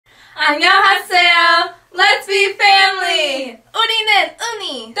안녕하세요. Let's be family. 우리는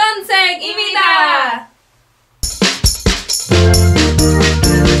우니 동생입니다.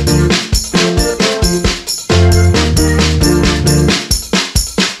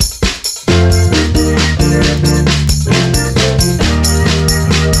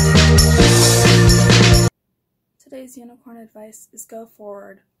 Today's unicorn advice is go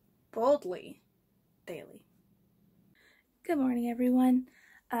forward boldly daily. Good morning, everyone.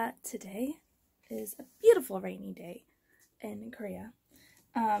 Today is a beautiful rainy day in Korea.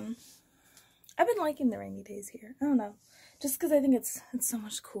 I've been liking the rainy days here. I don't know, just because I think it's so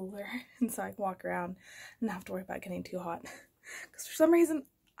much cooler, and so I can walk around and not have to worry about getting too hot. Because for some reason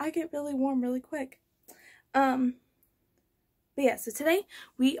I get really warm really quick. But yeah, so today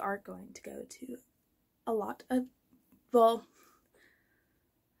we are going to go to a lot of, well,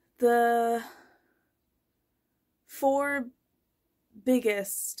 the four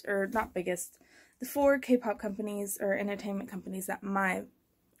biggest, or not biggest, the four K-pop companies or entertainment companies that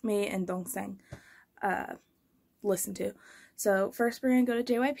me and Dongseng listen to. So first we're going to go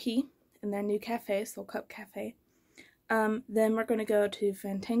to JYP in their new cafe, Soul Cup Cafe. Then we're going to go to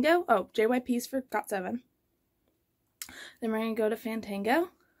Fantagio. Oh, JYP's for GOT7. Then we're going to go to Fantagio.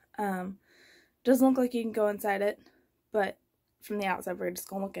 Doesn't look like you can go inside it, but from the outside we're just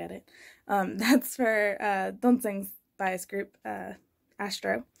going to look at it. That's for Dongseng's bias group,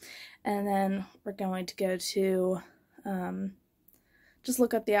 Astro. And then we're going to go to just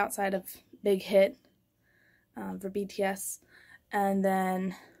look at the outside of Big Hit for BTS. And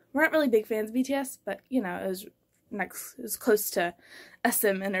then we're not really big fans of BTS, but you know, it was close to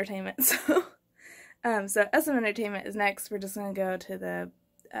SM Entertainment. So so SM Entertainment is next. We're just going to go to the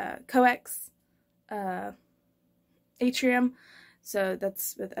COEX atrium, so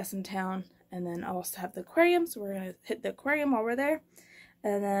that's with SMTOWN. And then I'll also have the aquarium, so we're going to hit the aquarium while we're there.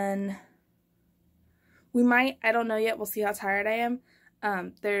 And then we might, I don't know yet, we'll see how tired I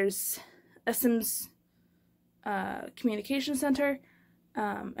am. There's SM's communication center,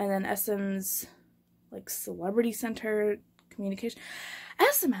 and then SM's like celebrity center communication.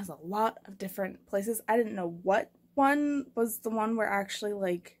 SM has a lot of different places. I didn't know what one was the one where actually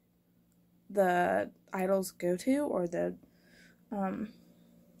like the idols go to, or the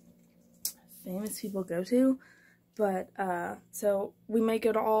famous people go to, but so we may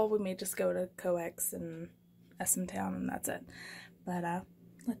go to all, we may just go to COEX and SMTOWN and that's it. But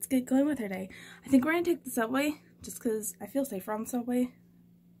let's get going with our day. I think we're gonna take the subway just because I feel safer on the subway,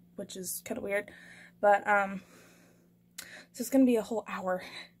 which is kind of weird, but so it's gonna be a whole hour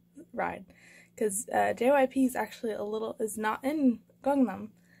ride because JYP is actually is not in Gangnam,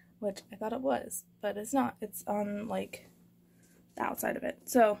 which I thought it was, but it's not. It's on like the outside of it.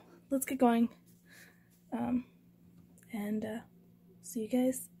 So let's get going, and see you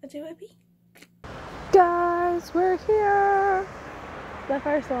guys at JYP. Guys, we're here! The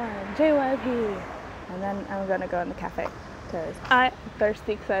first one, JYP. And then I'm gonna go in the cafe, because I'm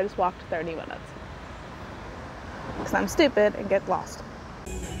thirsty because I just walked 30 minutes. Because I'm stupid and get lost.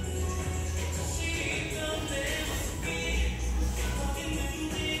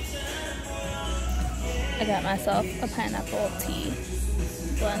 I got myself a pineapple tea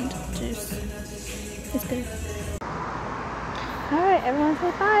blend juice. It's good. Alright, everyone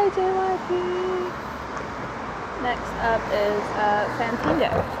say bye, JYP! Next up is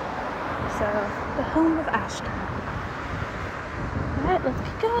Fantagio. So, the home of Ashton. Alright, let's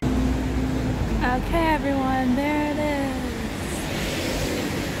keep going. Okay, everyone, there it is.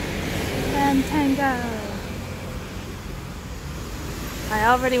 Fantagio. I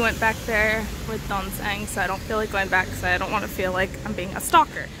already went back there with Dongseng, so I don't feel like going back because I don't want to feel like I'm being a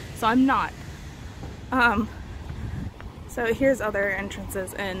stalker. So I'm not. So here's other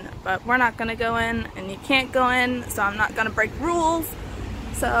entrances in, but we're not gonna go in, and you can't go in, so I'm not gonna break rules.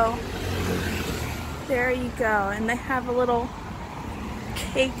 So there you go, and they have a little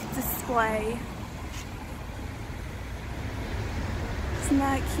cake display. Isn't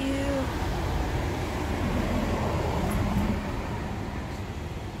that cute?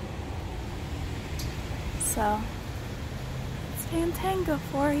 So it's Fantagio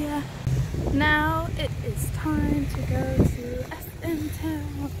for you. Now it is time to go to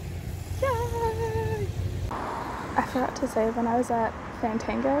SMTOWN. Yay! I forgot to say, when I was at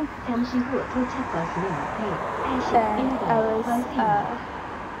Fantagio, and I was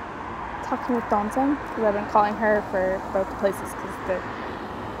talking with Dongseng, because I've been calling her for both the places because they're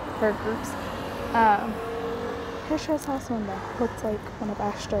her groups. Her shirt's also in there. Looks like one of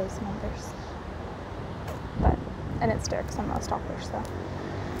Astro's members. But, and it's there because I'm not a stalker, so.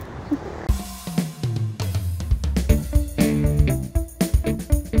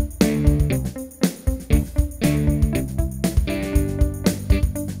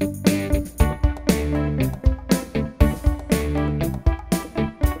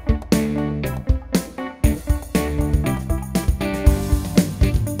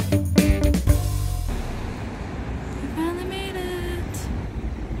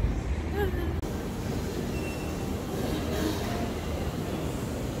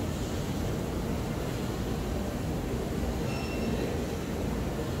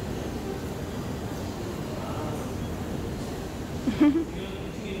 Would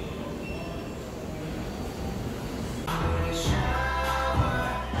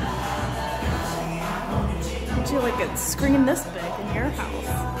you like a screen this big in your house?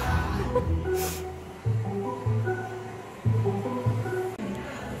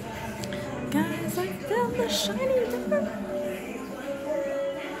 Guys, I found the shiny river.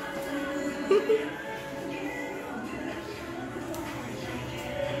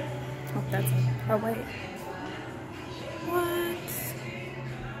 Oh, that's it. Oh, wait. What?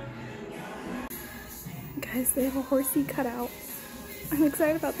 Guys, they have a horsey cutout. I'm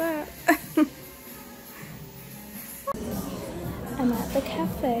excited about that. I'm at the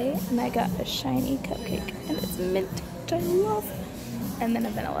cafe and I got a shiny cupcake and it's mint, which I love. And then a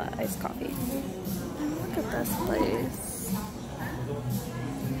vanilla iced coffee. And look at this place.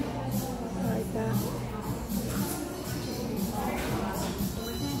 I like that.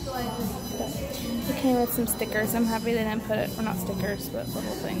 It came with some stickers. I'm happy they didn't put it, or not stickers, but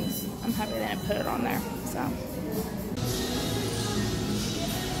little things. I'm happy they didn't put it on there, so.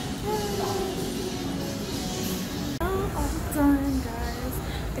 Oh, all done, guys.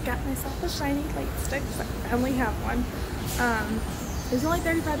 I got myself a shiny light stick, so I only have one. It was only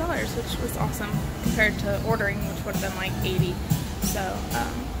 $35, which was awesome compared to ordering, which would have been like $80. So,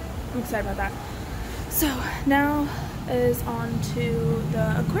 I'm excited about that. So, now is on to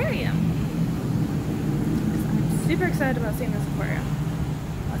the aquarium. I'm super excited about seeing this aquarium.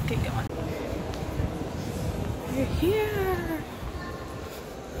 Let's keep going. We're here!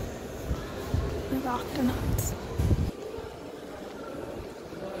 The octonauts.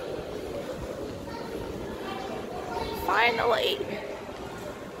 Finally!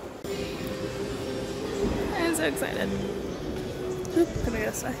 I'm so excited. Oop, gonna go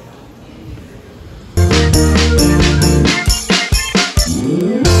this way.